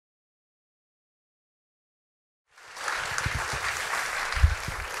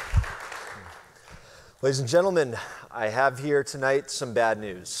Ladies and gentlemen, I have here tonight some bad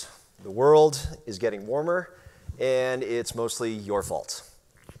news. The world is getting warmer, and it's mostly your fault.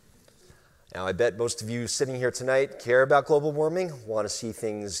 Now, I bet most of you sitting here tonight care about global warming, want to see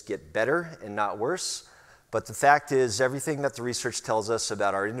things get better and not worse. But the fact is, everything that the research tells us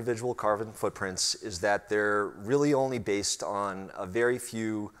about our individual carbon footprints is that they're really only based on a very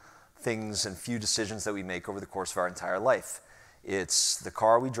few things and few decisions that we make over the course of our entire life. It's the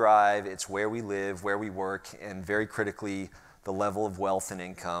car we drive, it's where we live, where we work, and very critically, the level of wealth and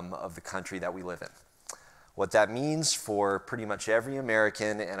income of the country that we live in. What that means for pretty much every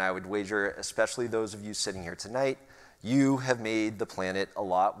American, and I would wager especially those of you sitting here tonight, you have made the planet a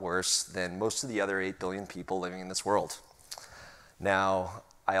lot worse than most of the other 8 billion people living in this world. Now,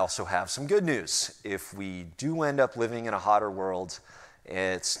 I also have some good news. If we do end up living in a hotter world,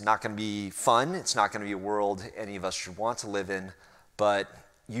 it's not going to be fun. It's not going to be a world any of us should want to live in, but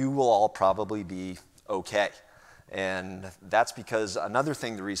you will all probably be okay. And that's because another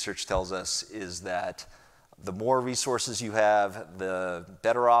thing the research tells us is that the more resources you have, the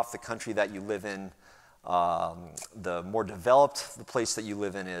better off the country that you live in, the more developed the place that you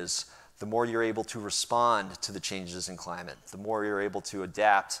live in is, the more you're able to respond to the changes in climate, the more you're able to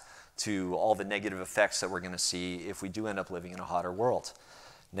adapt to all the negative effects that we're going to see if we do end up living in a hotter world.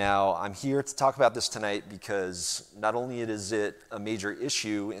 Now, I'm here to talk about this tonight because not only is it a major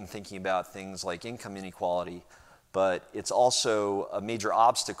issue in thinking about things like income inequality, but it's also a major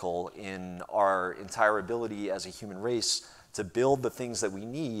obstacle in our entire ability as a human race to build the things that we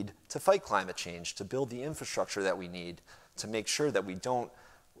need to fight climate change, to build the infrastructure that we need to make sure that we don't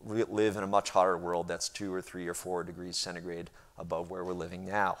live in a much hotter world that's 2 or 3 or 4 degrees centigrade above where we're living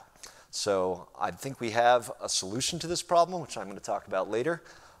now. So I think we have a solution to this problem, which I'm going to talk about later.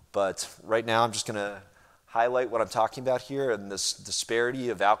 But right now I'm just going to highlight what I'm talking about here and this disparity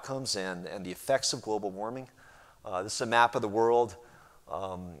of outcomes and the effects of global warming. This is a map of the world.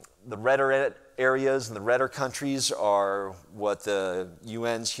 The redder areas and the redder countries are what the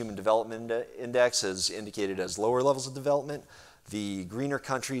UN's Human Development Index has indicated as lower levels of development. The greener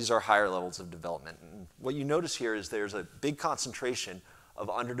countries are higher levels of development. And what you notice here is there's a big concentration of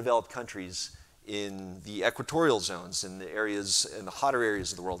underdeveloped countries in the equatorial zones, in the areas, in the hotter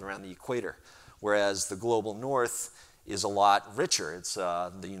areas of the world around the equator, whereas the global north is a lot richer. It's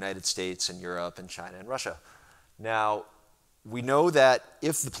the United States and Europe and China and Russia. Now, we know that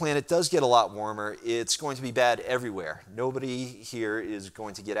if the planet does get a lot warmer, it's going to be bad everywhere. Nobody here is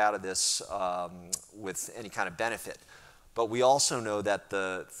going to get out of this with any kind of benefit. But we also know that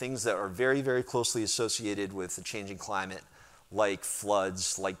the things that are very, very closely associated with the changing climate, like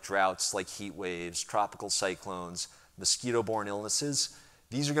floods, like droughts, like heat waves, tropical cyclones, mosquito-borne illnesses,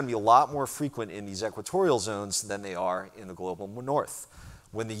 these are going to be a lot more frequent in these equatorial zones than they are in the global north.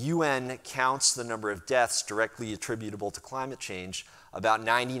 When the UN counts the number of deaths directly attributable to climate change, about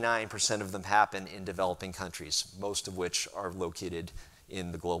 99% of them happen in developing countries, most of which are located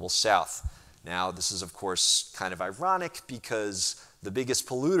in the global south. Now, this is, of course, kind of ironic because the biggest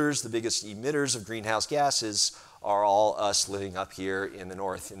polluters, the biggest emitters of greenhouse gases are all us living up here in the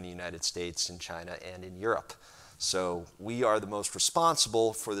north in the United States, in China, and in Europe. So we are the most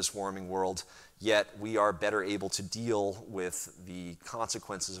responsible for this warming world, yet we are better able to deal with the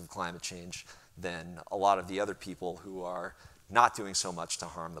consequences of climate change than a lot of the other people who are not doing so much to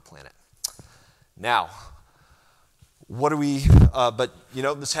harm the planet. Now, what do we, but you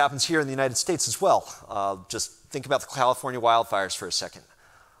know, this happens here in the United States as well. Just think about the California wildfires for a second.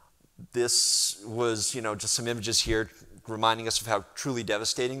 This was, you know, just some images here reminding us of how truly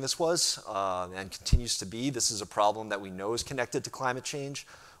devastating this was and continues to be. This is a problem that we know is connected to climate change.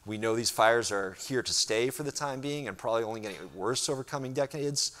 We know these fires are here to stay for the time being and probably only going to get worse over coming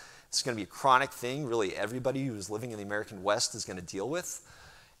decades. It's going to be a chronic thing really everybody who's living in the American West is going to deal with.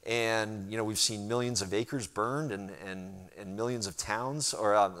 And you know, we've seen millions of acres burned and millions of towns,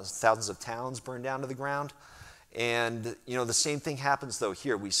 or thousands of towns burned down to the ground. And you know, the same thing happens though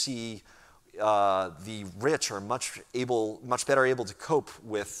here. We see the rich are much better able to cope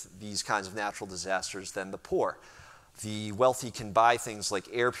with these kinds of natural disasters than the poor. The wealthy can buy things like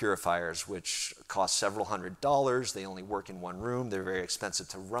air purifiers, which cost several $100s. They only work in one room. They're very expensive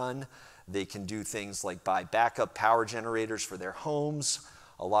to run. They can do things like buy backup power generators for their homes.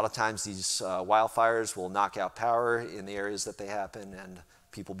 A lot of times these wildfires will knock out power in the areas that they happen and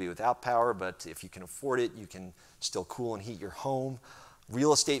people will be without power, but if you can afford it, you can still cool and heat your home.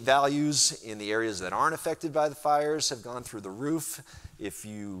 Real estate values in the areas that aren't affected by the fires have gone through the roof. If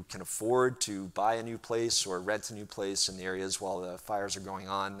you can afford to buy a new place or rent a new place in the areas while the fires are going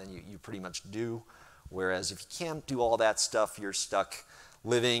on, then you pretty much do. Whereas if you can't do all that stuff, you're stuck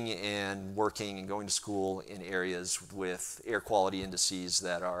living and working and going to school in areas with air quality indices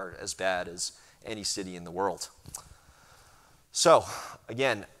that are as bad as any city in the world. So,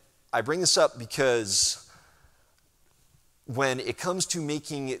 again, I bring this up because when it comes to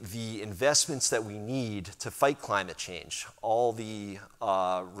making the investments that we need to fight climate change, all the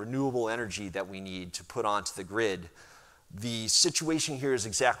renewable energy that we need to put onto the grid, the situation here is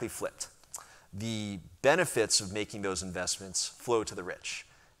exactly flipped. The benefits of making those investments flow to the rich,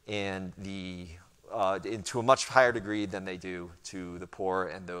 and to a much higher degree than they do to the poor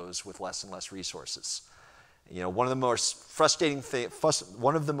and those with less and less resources. You know, one of the most frustrating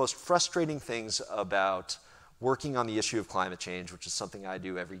things about working on the issue of climate change, which is something I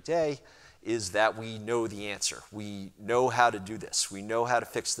do every day, is that we know the answer. We know how to do this. We know how to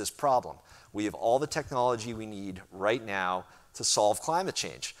fix this problem. We have all the technology we need right now to solve climate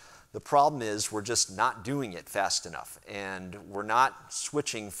change. The problem is we're just not doing it fast enough, and we're not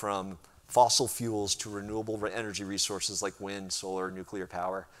switching from fossil fuels to renewable energy resources like wind, solar, nuclear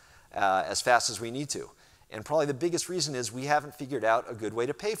power as fast as we need to. And probably the biggest reason is we haven't figured out a good way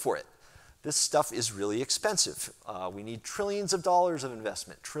to pay for it. This stuff is really expensive. We need trillions of dollars of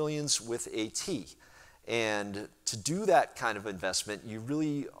investment, trillions with a T. And to do that kind of investment, you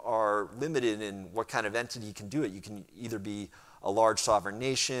really are limited in what kind of entity can do it. You can either be a large sovereign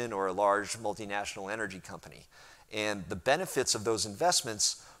nation or a large multinational energy company. And the benefits of those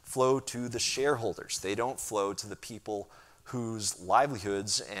investments flow to the shareholders. They don't flow to the people whose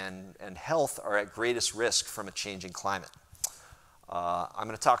livelihoods and health are at greatest risk from a changing climate. I'm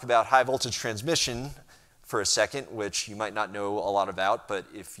going to talk about high voltage transmission for a second, which you might not know a lot about, but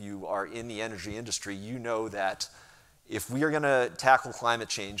if you are in the energy industry, you know that if we are going to tackle climate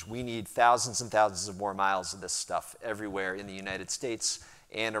change, we need thousands and thousands of more miles of this stuff everywhere in the United States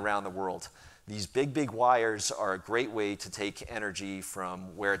and around the world. These big, big wires are a great way to take energy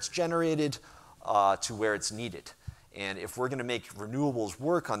from where it's generated to where it's needed. And if we're going to make renewables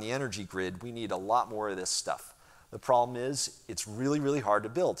work on the energy grid, we need a lot more of this stuff. The problem is it's really, really hard to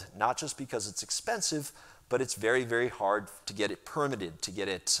build, not just because it's expensive, but it's very, very hard to get it permitted, to get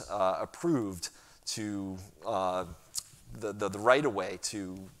it approved to the right-of-way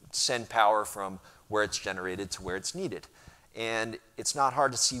to send power from where it's generated to where it's needed. And it's not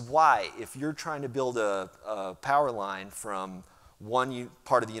hard to see why. If you're trying to build a power line from one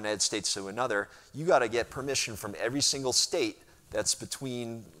part of the United States to another, you got to get permission from every single state that's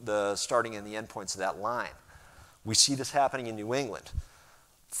between the starting and the end points of that line. We see this happening in New England.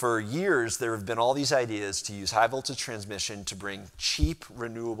 For years, there have been all these ideas to use high voltage transmission to bring cheap,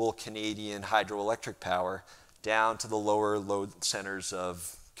 renewable Canadian hydroelectric power down to the lower load centers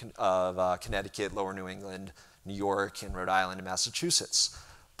of Connecticut, lower New England, New York, and Rhode Island, and Massachusetts.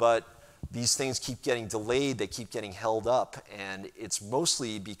 But these things keep getting delayed, they keep getting held up, and it's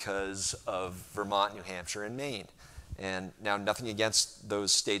mostly because of Vermont, New Hampshire, and Maine. And now, nothing against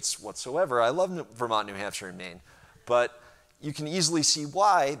those states whatsoever. I love Vermont, New Hampshire, and Maine. But you can easily see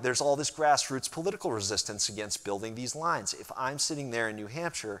why there's all this grassroots political resistance against building these lines. If I'm sitting there in New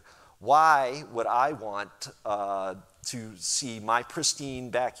Hampshire, why would I want to see my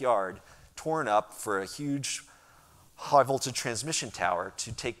pristine backyard torn up for a huge high voltage transmission tower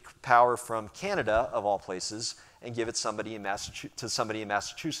to take power from Canada, of all places, and give it to somebody in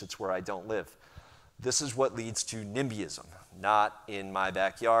Massachusetts where I don't live? This is what leads to NIMBYism, not in my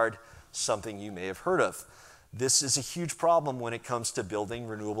backyard, something you may have heard of. This is a huge problem when it comes to building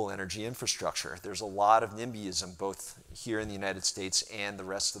renewable energy infrastructure. There's a lot of NIMBYism, both here in the United States and the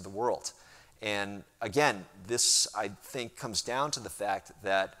rest of the world. And again, this, I think, comes down to the fact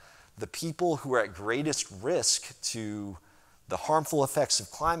that the people who are at greatest risk to the harmful effects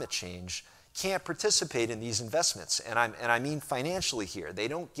of climate change can't participate in these investments. And I mean financially here. They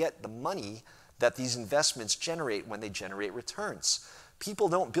don't get the money that these investments generate when they generate returns. People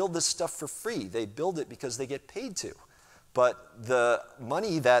don't build this stuff for free. They build it because they get paid to. But the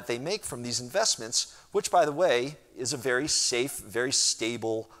money that they make from these investments, which, by the way, is a very safe, very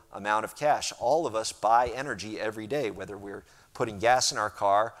stable amount of cash. All of us buy energy every day, whether we're putting gas in our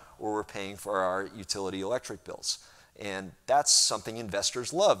car or we're paying for our utility electric bills. And that's something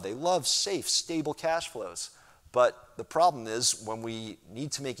investors love. They love safe, stable cash flows. But the problem is when we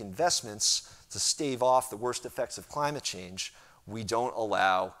need to make investments to stave off the worst effects of climate change, we don't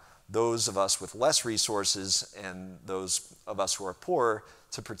allow those of us with less resources and those of us who are poorer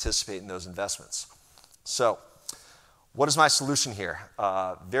to participate in those investments. So, what is my solution here?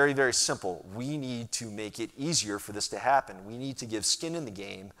 Very, very simple. We need to make it easier for this to happen. We need to give skin in the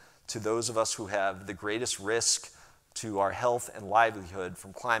game to those of us who have the greatest risk to our health and livelihood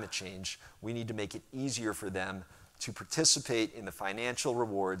from climate change. We need to make it easier for them to participate in the financial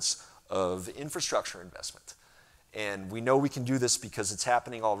rewards of infrastructure investment. And we know we can do this because it's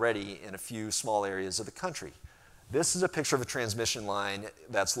happening already in a few small areas of the country. This is a picture of a transmission line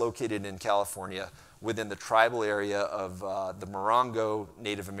that's located in California within the tribal area of the Morongo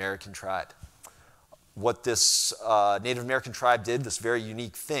Native American tribe. What this Native American tribe did, this very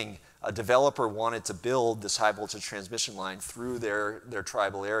unique thing, a developer wanted to build this high voltage transmission line through their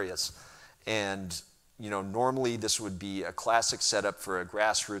tribal areas. And normally this would be a classic setup for a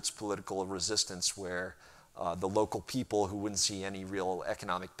grassroots political resistance where the local people who wouldn't see any real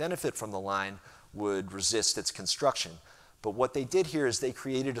economic benefit from the line would resist its construction. But what they did here is they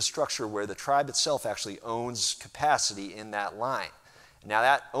created a structure where the tribe itself actually owns capacity in that line. Now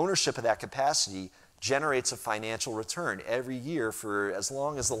that ownership of that capacity generates a financial return every year for as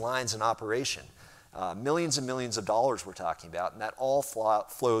long as the line's in operation. Millions and millions of dollars we're talking about, and that all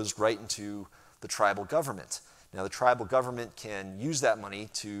flows right into the tribal government. Now the tribal government can use that money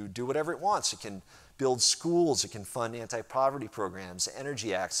to do whatever it wants. It can build schools, it can fund anti-poverty programs,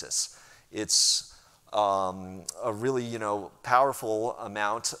 energy access. It's a really powerful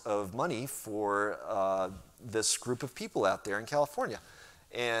amount of money for this group of people out there in California.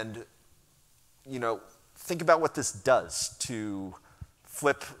 And think about what this does to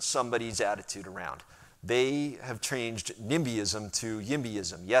flip somebody's attitude around. They have changed NIMBYism to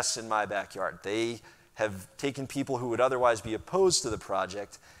YIMBYism, yes, in my backyard. They have taken people who would otherwise be opposed to the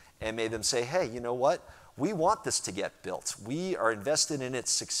project and made them say, hey, you know what? We want this to get built. We are invested in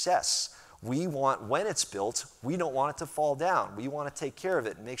its success. We want, when it's built, we don't want it to fall down. We want to take care of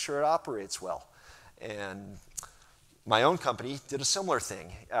it and make sure it operates well. And my own company did a similar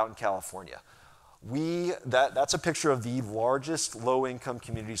thing out in California. That's a picture of the largest low-income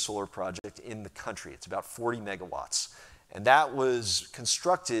community solar project in the country. It's about 40 megawatts. And that was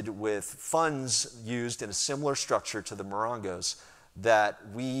constructed with funds used in a similar structure to the Morongos, that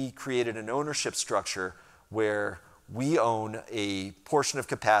we created an ownership structure where we own a portion of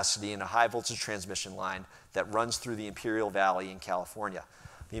capacity in a high voltage transmission line that runs through the Imperial Valley in California.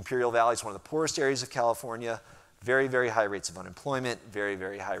 The Imperial Valley is one of the poorest areas of California, very, very high rates of unemployment, very,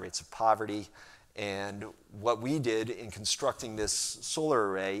 very high rates of poverty. And what we did in constructing this solar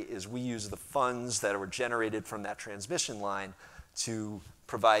array is we used the funds that were generated from that transmission line to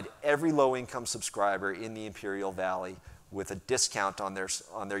provide every low-income subscriber in the Imperial Valley with a discount on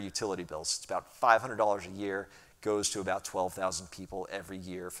their utility bills. It's about $500 a year, goes to about 12,000 people every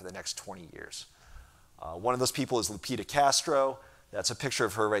year for the next 20 years. One of those people is Lupita Castro. That's a picture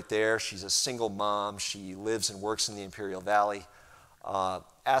of her right there. She's a single mom. She lives and works in the Imperial Valley.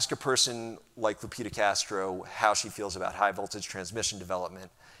 Ask a person like Lupita Castro how she feels about high voltage transmission development,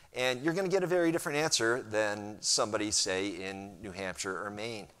 and you're going to get a very different answer than somebody, say, in New Hampshire or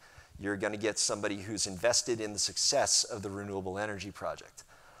Maine. You're going to get somebody who's invested in the success of the renewable energy project.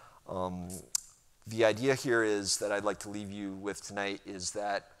 The idea here is that I'd like to leave you with tonight is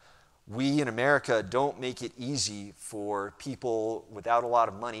that we in America don't make it easy for people without a lot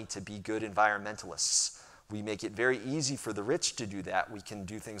of money to be good environmentalists. We make it very easy for the rich to do that. We can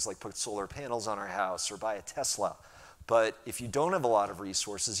do things like put solar panels on our house or buy a Tesla. But if you don't have a lot of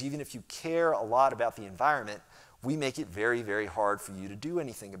resources, even if you care a lot about the environment, we make it very, very hard for you to do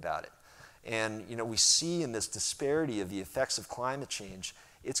anything about it. And we see in this disparity of the effects of climate change,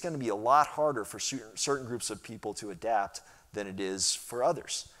 it's going to be a lot harder for certain groups of people to adapt than it is for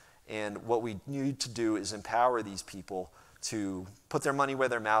others. And what we need to do is empower these people to put their money where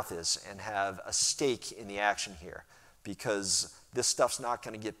their mouth is and have a stake in the action here, because this stuff's not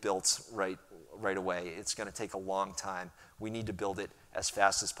going to get built right away. It's going to take a long time. We need to build it as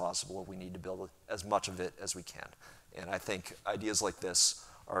fast as possible. We need to build as much of it as we can. And I think ideas like this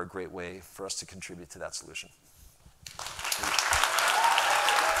are a great way for us to contribute to that solution.